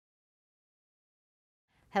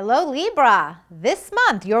Hello Libra! This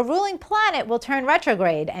month your ruling planet will turn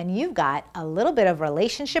retrograde and you've got a little bit of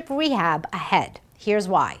relationship rehab ahead. Here's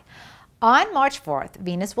why. On March 4th,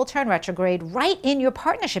 Venus will turn retrograde right in your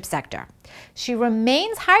partnership sector. She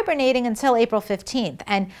remains hibernating until April 15th,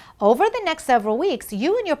 and over the next several weeks,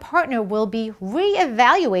 you and your partner will be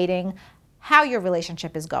reevaluating how your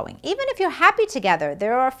relationship is going. Even if you're happy together,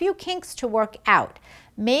 there are a few kinks to work out.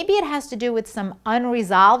 Maybe it has to do with some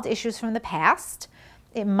unresolved issues from the past.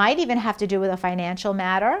 It might even have to do with a financial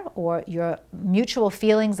matter or your mutual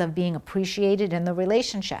feelings of being appreciated in the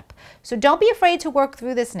relationship. So don't be afraid to work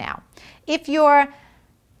through this now. If you're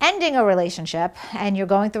ending a relationship and you're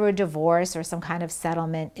going through a divorce or some kind of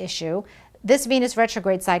settlement issue, this Venus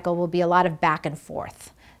retrograde cycle will be a lot of back and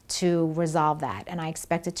forth to resolve that. And I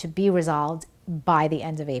expect it to be resolved by the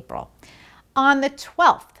end of April. On the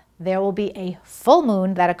 12th, there will be a full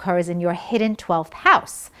moon that occurs in your hidden 12th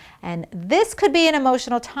house. And this could be an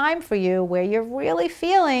emotional time for you where you're really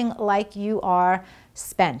feeling like you are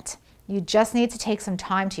spent. You just need to take some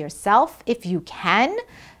time to yourself. If you can,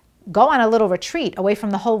 go on a little retreat away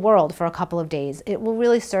from the whole world for a couple of days. It will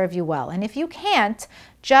really serve you well. And if you can't,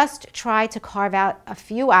 just try to carve out a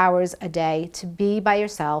few hours a day to be by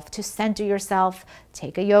yourself, to center yourself,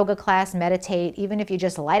 take a yoga class, meditate. Even if you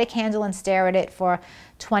just light a candle and stare at it for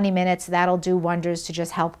 20 minutes, that'll do wonders to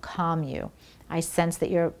just help calm you. I sense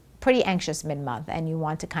that you're pretty anxious mid-month and you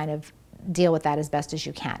want to kind of deal with that as best as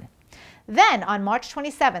you can. Then on March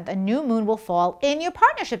 27th, a new moon will fall in your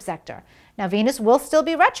partnership sector. Now Venus will still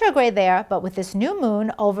be retrograde there, but with this new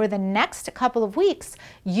moon over the next couple of weeks,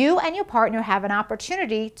 you and your partner have an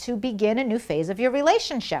opportunity to begin a new phase of your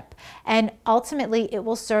relationship. And ultimately, it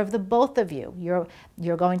will serve the both of you.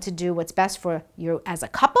 You're going to do what's best for you as a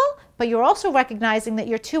couple, but you're also recognizing that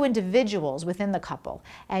you're two individuals within the couple,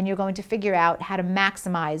 and you're going to figure out how to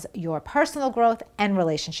maximize your personal growth and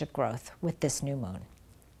relationship growth with this new moon.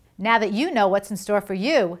 Now that you know what's in store for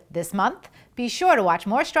you this month, be sure to watch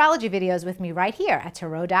more astrology videos with me right here at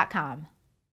Tarot.com.